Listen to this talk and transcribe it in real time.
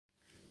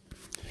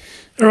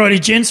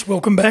Alrighty, gents,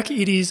 welcome back.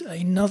 It is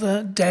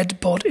another Dad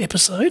Bod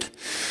episode.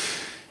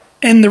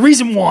 And the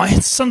reason why,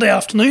 it's Sunday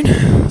afternoon,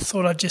 I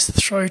thought I'd just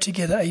throw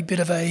together a bit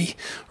of a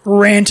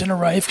rant and a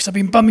rave because I've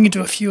been bumping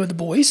into a few of the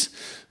boys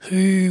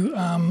who,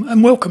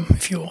 and welcome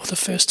if you're the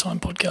first time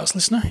podcast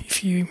listener.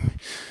 If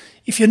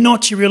you're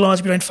not, you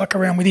realise we don't fuck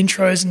around with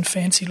intros and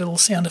fancy little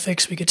sound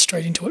effects, we get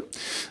straight into it.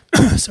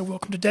 So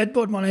welcome to Dad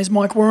Bod. My name is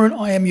Mike Warren.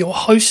 I am your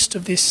host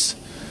of this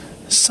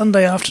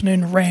Sunday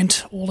afternoon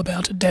rant all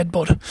about Dad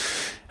Bod.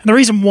 And the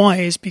reason why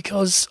is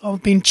because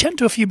I've been chatting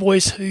to a few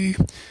boys who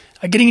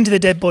are getting into the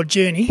Dad Bod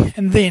journey,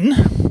 and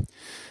then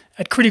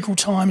at critical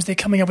times they're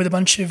coming up with a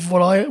bunch of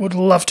what I would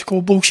love to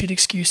call bullshit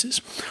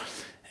excuses.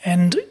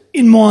 And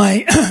in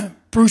my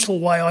brutal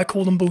way, I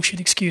call them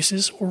bullshit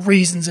excuses or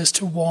reasons as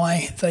to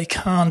why they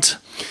can't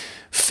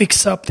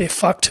fix up their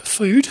fucked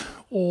food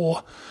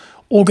or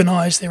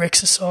organise their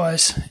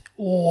exercise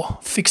or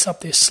fix up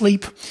their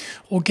sleep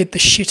or get the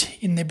shit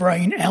in their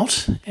brain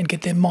out and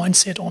get their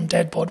mindset on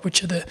Dad Bod,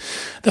 which are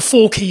the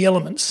four key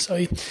elements.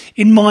 So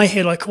in my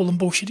head, I call them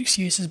bullshit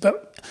excuses,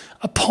 but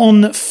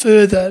upon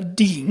further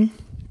digging,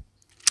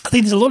 I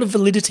think there's a lot of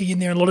validity in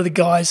there. A lot of the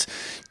guys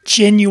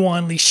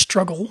genuinely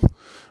struggle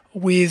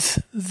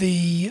with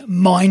the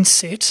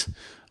mindset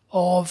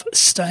of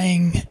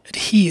staying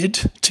adhered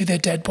to their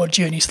Dad Bod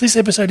journey. So this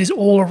episode is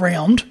all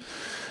around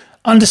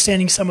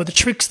understanding some of the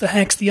tricks, the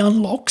hacks, the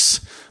unlocks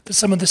that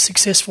some of the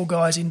successful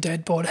guys in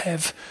Dad Bod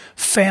have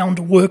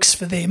found works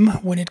for them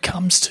when it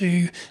comes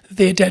to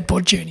their Dad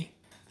Bod journey.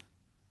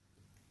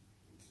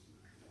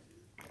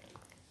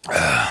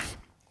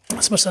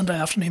 That's my Sunday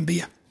afternoon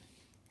beer.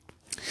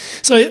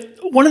 So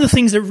one of the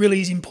things that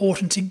really is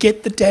important to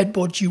get the Dad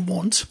Bod you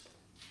want,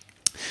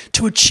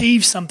 to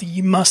achieve something,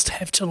 you must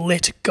have to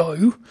let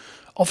go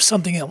of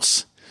something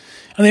else.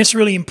 And that's a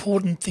really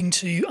important thing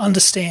to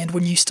understand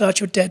when you start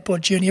your Dad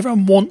Bod journey.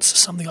 Everyone wants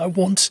something. I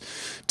want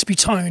to be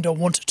toned. I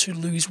want to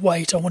lose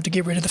weight. I want to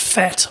get rid of the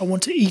fat. I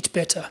want to eat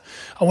better.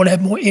 I want to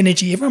have more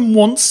energy. Everyone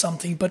wants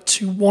something, but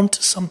to want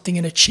something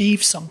and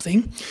achieve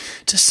something,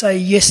 to say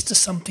yes to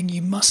something,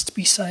 you must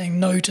be saying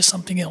no to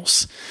something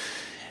else.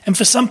 And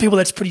for some people,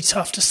 that's pretty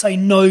tough, to say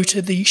no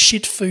to the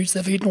shit foods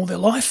they've eaten all their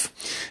life,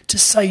 to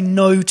say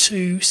no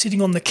to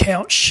sitting on the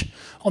couch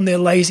on their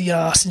lazy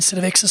ass instead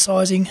of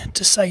exercising,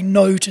 to say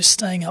no to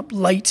staying up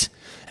late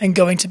and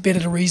going to bed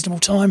at a reasonable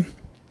time,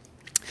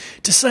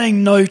 to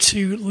saying no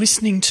to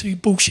listening to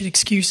bullshit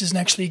excuses and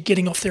actually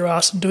getting off their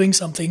ass and doing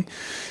something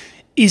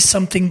is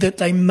something that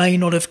they may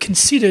not have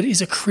considered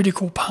is a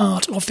critical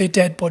part of their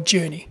Dad Bod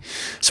journey.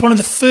 So one of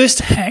the first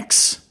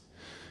hacks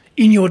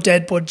in your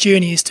Dad Bod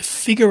journey is to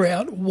figure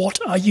out what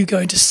are you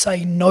going to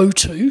say no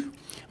to.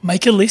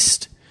 Make a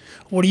list.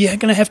 What are you going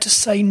to have to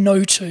say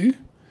no to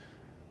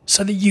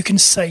so that you can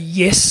say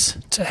yes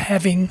to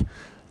having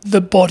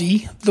the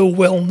body, the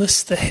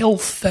wellness, the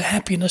health, the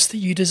happiness that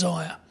you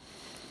desire.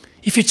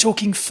 If you're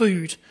talking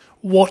food,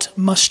 what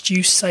must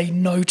you say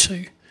no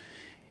to?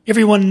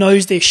 Everyone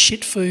knows their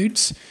shit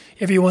foods.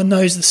 Everyone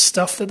knows the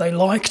stuff that they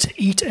like to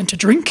eat and to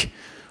drink.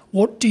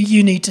 What do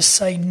you need to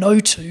say no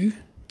to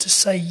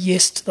say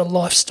yes to the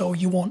lifestyle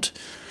you want?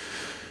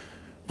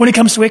 When it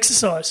comes to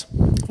exercise,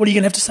 what are you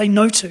going to have to say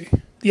no to?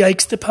 The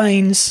aches, the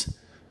pains,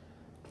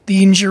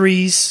 the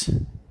injuries,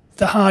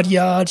 the hard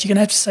yards. You're going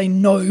to have to say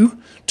no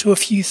to a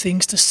few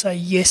things to say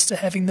yes to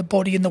having the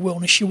body and the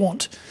wellness you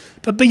want.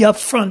 But be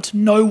upfront.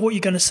 Know what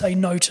you're going to say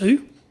no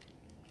to.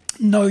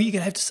 Know you're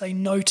going to have to say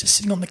no to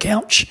sitting on the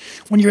couch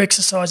when you're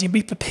exercising.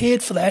 Be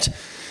prepared for that.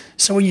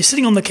 So when you're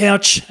sitting on the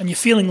couch and you're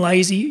feeling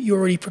lazy, you're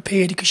already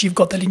prepared because you've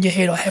got that in your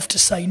head. I have to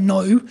say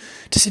no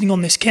to sitting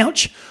on this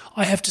couch.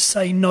 I have to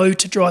say no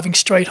to driving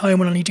straight home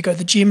when I need to go to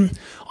the gym.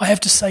 I have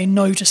to say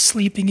no to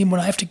sleeping in when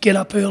I have to get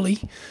up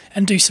early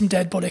and do some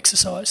Dad Bod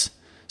exercise.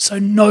 So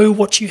know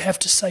what you have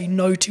to say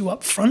no to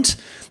up front.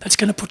 That's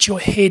going to put your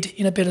head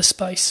in a better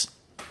space.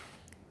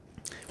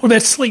 What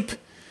about sleep?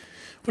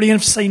 What are you going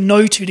to have to say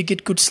no to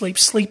get good sleep?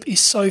 Sleep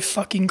is so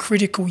fucking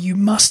critical. You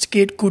must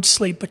get good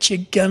sleep, but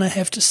you're going to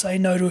have to say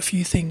no to a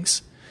few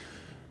things.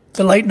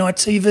 The late night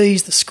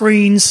TVs, the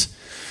screens,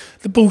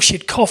 the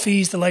bullshit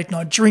coffees, the late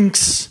night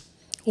drinks,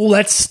 all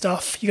that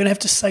stuff. You're going to have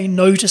to say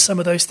no to some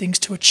of those things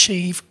to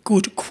achieve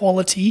good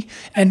quality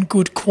and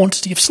good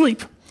quantity of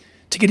sleep.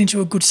 To get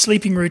into a good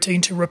sleeping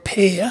routine to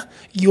repair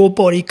your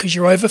body, because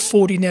you're over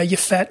 40 now, you're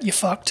fat, you're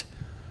fucked.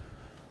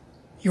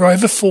 You're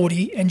over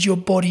 40 and your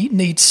body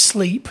needs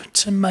sleep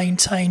to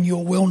maintain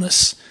your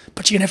wellness.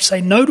 But you're going to have to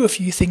say no to a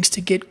few things to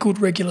get good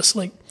regular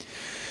sleep.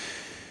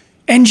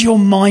 And your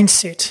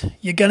mindset.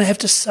 You're going to have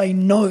to say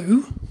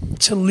no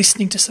to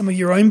listening to some of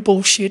your own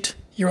bullshit,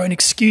 your own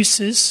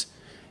excuses,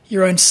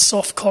 your own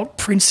soft-cock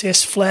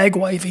princess flag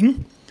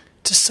waving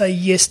to say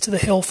yes to the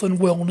health and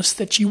wellness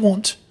that you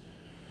want.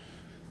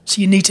 So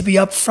you need to be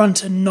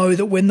upfront and know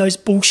that when those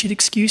bullshit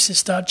excuses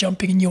start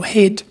jumping in your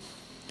head,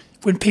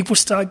 when people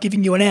start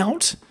giving you an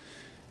out,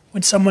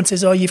 when someone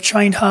says, oh, you've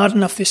trained hard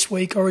enough this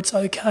week, or it's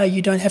okay,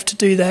 you don't have to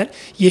do that.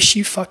 Yes,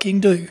 you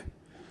fucking do.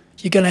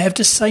 You're going to have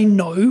to say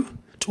no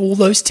to all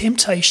those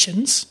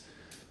temptations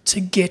to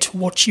get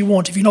what you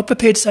want. If you're not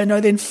prepared to say no,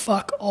 then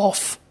fuck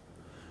off.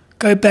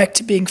 Go back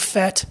to being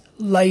fat,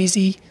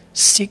 lazy,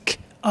 sick,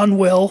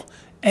 unwell,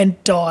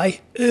 and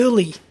die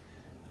early.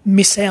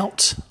 Miss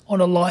out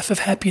on a life of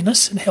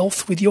happiness and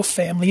health with your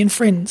family and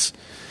friends.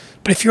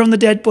 But if you're on the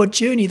dad bod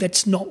journey,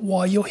 that's not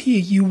why you're here.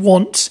 You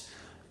want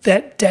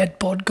that dad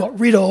bod got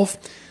rid of,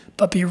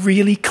 but be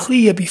really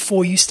clear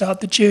before you start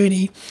the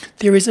journey.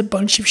 There is a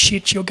bunch of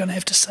shit you're going to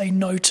have to say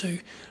no to.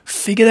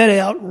 Figure that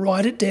out,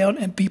 write it down,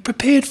 and be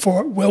prepared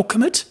for it.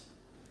 Welcome it,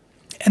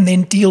 and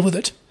then deal with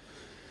it.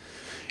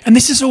 And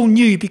this is all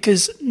new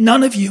because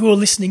none of you who are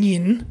listening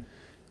in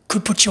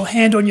could put your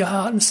hand on your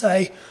heart and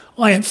say,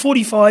 I am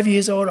 45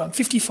 years old, I'm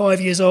 55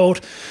 years old,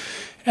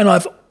 and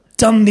I've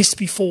done this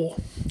before.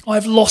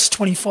 I've lost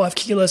 25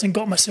 kilos and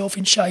got myself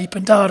in shape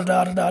and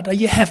da-da-da-da-da.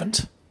 You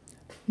haven't.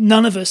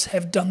 None of us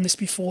have done this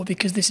before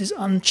because this is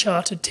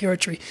uncharted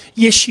territory.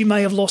 Yes, you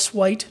may have lost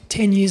weight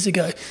 10 years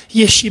ago.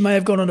 Yes, you may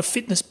have gone on a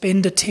fitness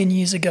bender 10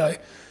 years ago,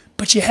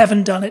 but you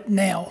haven't done it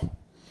now.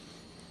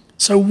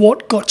 So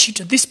what got you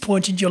to this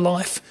point in your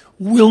life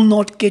will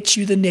not get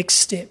you the next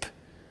step.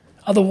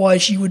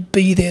 Otherwise, you would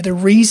be there. The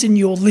reason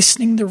you're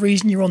listening, the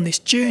reason you're on this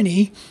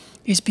journey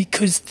is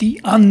because the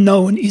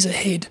unknown is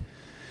ahead.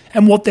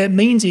 And what that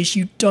means is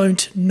you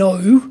don't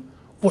know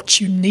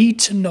what you need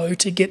to know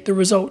to get the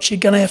results. You're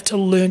going to have to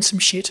learn some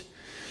shit.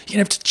 You're going to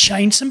have to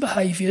change some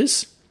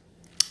behaviours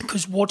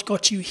because what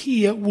got you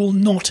here will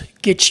not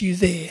get you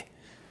there.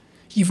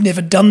 You've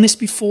never done this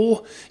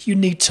before. You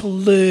need to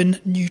learn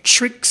new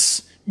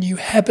tricks, new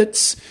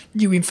habits,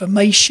 new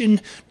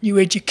information, new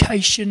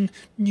education,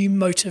 new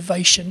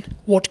motivation.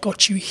 What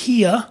got you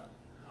here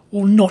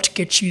will not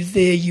get you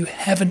there. You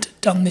haven't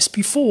done this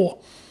before.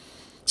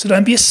 So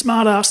don't be a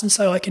smart ass and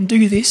say, I can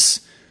do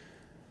this,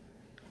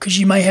 because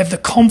you may have the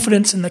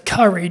confidence and the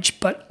courage,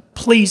 but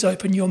please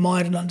open your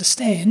mind and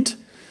understand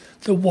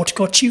that what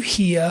got you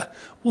here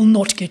will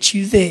not get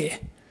you there.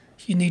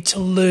 You need to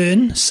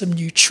learn some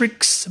new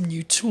tricks, some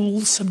new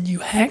tools, some new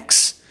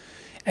hacks.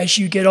 As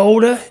you get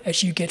older,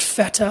 as you get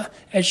fatter,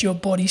 as your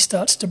body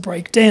starts to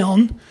break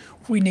down,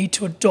 we need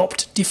to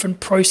adopt different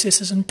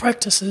processes and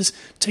practices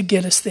to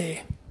get us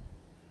there.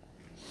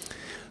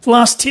 The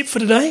last tip for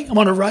today, I'm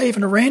on a rave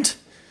and a rant.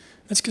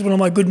 That's because one of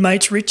my good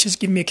mates, Rich, has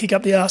given me a kick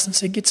up the arse and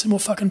said, get some more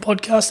fucking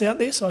podcasts out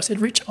there. So I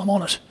said, Rich, I'm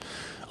on it.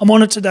 I'm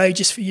on it today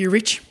just for you,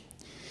 Rich.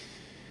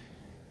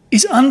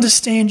 Is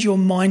understand your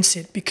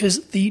mindset,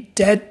 because the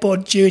dad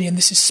bod journey, and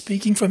this is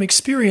speaking from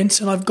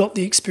experience, and I've got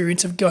the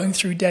experience of going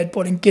through dad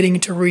bod and getting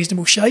into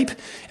reasonable shape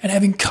and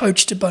having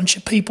coached a bunch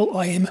of people,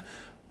 I am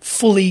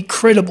fully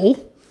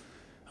credible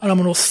and I'm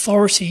an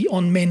authority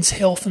on men's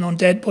health and on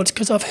dad bods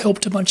because I've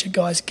helped a bunch of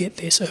guys get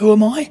there. So who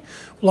am I?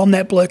 Well, I'm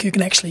that bloke who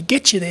can actually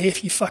get you there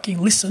if you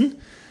fucking listen,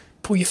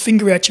 pull your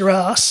finger out your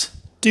ass,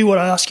 do what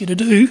I ask you to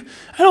do,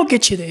 and I'll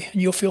get you there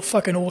and you'll feel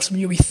fucking awesome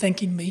and you'll be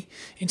thanking me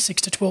in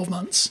 6 to 12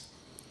 months.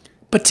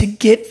 But to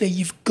get there,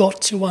 you've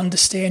got to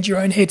understand your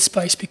own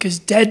headspace, because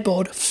dad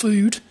bod,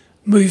 food,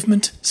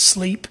 movement,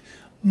 sleep,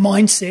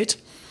 mindset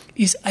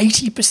is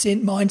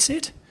 80%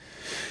 mindset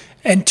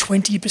and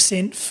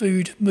 20%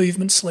 food,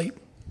 movement, sleep.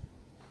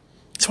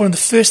 So one of the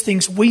first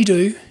things we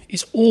do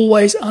is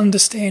always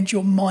understand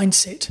your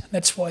mindset.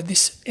 That's why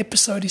this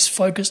episode is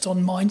focused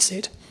on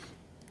mindset.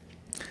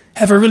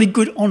 Have a really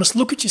good, honest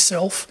look at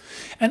yourself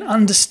and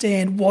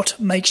understand what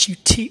makes you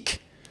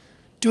tick.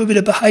 Do a bit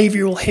of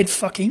behavioural head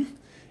fucking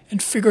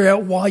and figure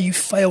out why you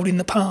failed in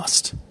the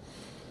past.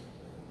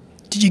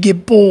 Did you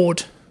get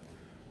bored?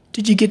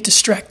 Did you get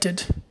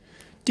distracted?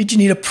 Did you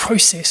need a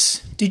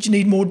process? Did you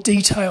need more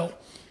detail?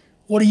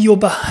 What are your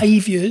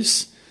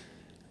behaviours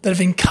that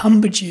have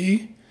encumbered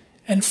you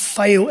and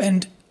fail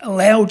and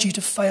allowed you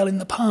to fail in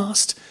the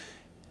past?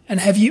 And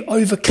have you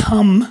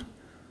overcome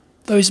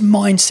those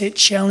mindset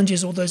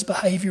challenges or those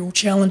behavioural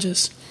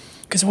challenges?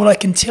 Because what I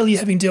can tell you,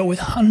 having dealt with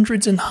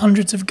hundreds and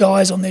hundreds of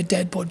guys on their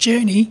dad bod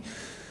journey,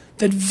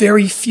 that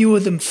very few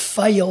of them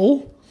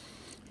fail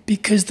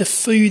because the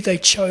food they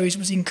chose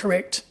was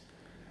incorrect.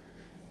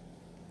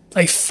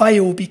 They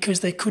fail because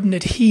they couldn't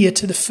adhere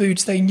to the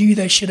foods they knew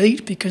they should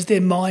eat because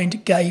their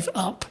mind gave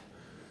up.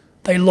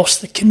 They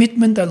lost the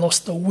commitment, they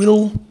lost the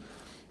will,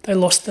 they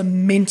lost the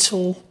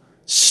mental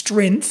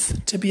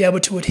strength to be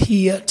able to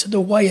adhere to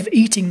the way of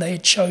eating they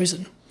had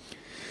chosen.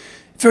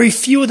 Very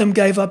few of them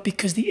gave up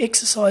because the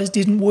exercise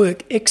didn't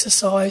work.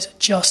 Exercise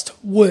just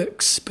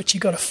works, but you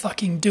got to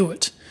fucking do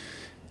it.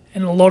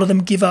 And a lot of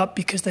them give up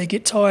because they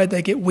get tired,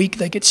 they get weak,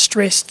 they get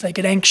stressed, they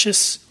get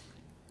anxious,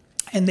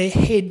 and their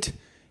head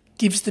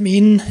gives them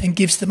in and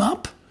gives them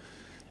up,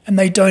 and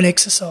they don't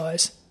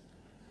exercise.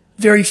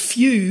 Very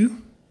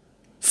few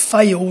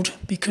failed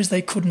because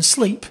they couldn't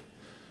sleep.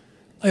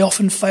 They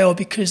often fail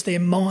because their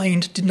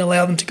mind didn't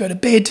allow them to go to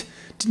bed,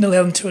 didn't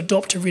allow them to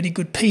adopt a really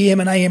good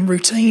PM and AM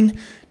routine,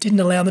 didn't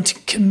allow them to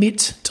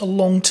commit to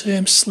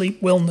long-term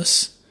sleep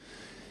wellness.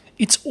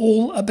 It's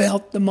all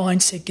about the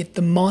mindset. Get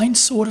the mind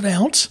sorted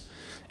out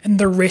and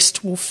the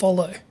rest will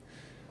follow.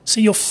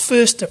 So your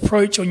first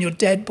approach on your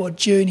dad bod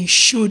journey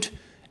should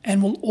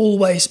and will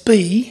always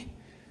be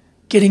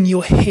getting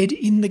your head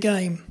in the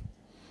game.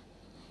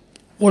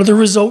 What are the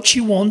results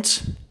you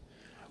want?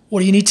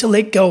 What do you need to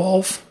let go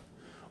of?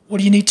 What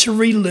do you need to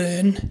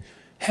relearn?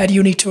 How do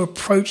you need to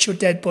approach your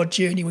dad bod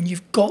journey? When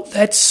you've got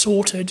that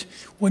sorted,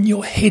 when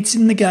your head's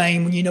in the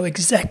game, when you know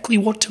exactly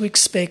what to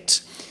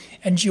expect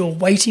and you're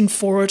waiting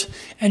for it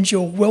and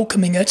you're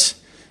welcoming it,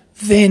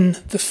 then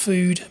the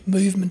food,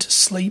 movement,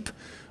 sleep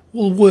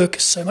will work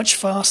so much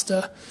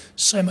faster,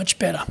 so much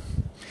better.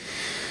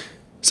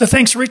 So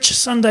thanks, Rich.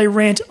 Sunday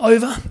rant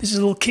over. This is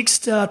a little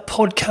kickstart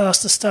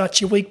podcast to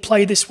start your week.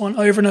 Play this one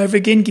over and over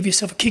again. Give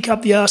yourself a kick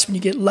up the arse when you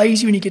get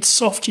lazy, when you get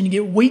soft, when you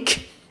get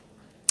weak,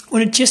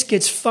 when it just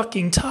gets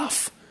fucking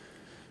tough.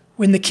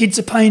 When the kids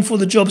are painful,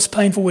 the job's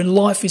painful, when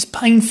life is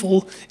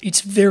painful,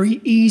 it's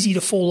very easy to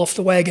fall off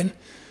the wagon.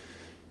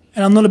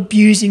 And I'm not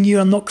abusing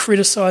you, I'm not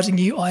criticising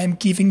you, I am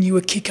giving you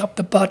a kick up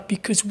the butt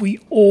because we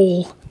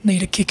all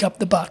need a kick up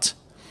the butt.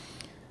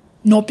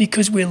 Not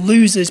because we're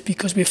losers,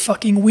 because we're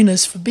fucking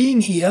winners for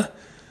being here,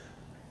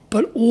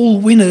 but all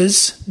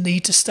winners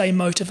need to stay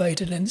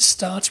motivated, and it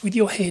starts with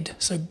your head.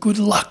 So good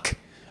luck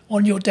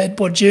on your dad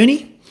bod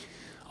journey.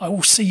 I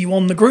will see you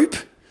on the group.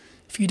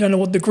 If you don't know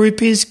what the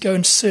group is, go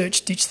and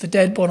search Ditch the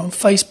Dad Bod on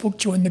Facebook,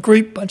 join the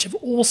group, bunch of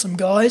awesome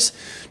guys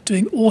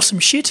doing awesome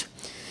shit,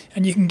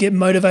 and you can get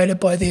motivated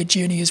by their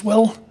journey as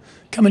well.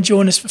 Come and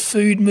join us for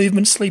food,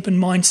 movement, sleep and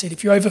mindset.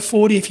 If you're over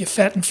 40, if you're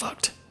fat and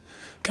fucked,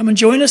 come and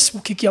join us.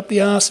 We'll kick you up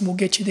the arse and we'll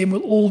get you there.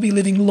 We'll all be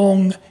living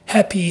long,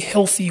 happy,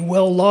 healthy,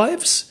 well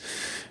lives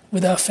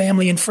with our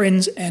family and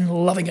friends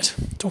and loving it.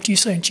 Talk to you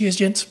soon. Cheers,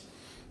 gents.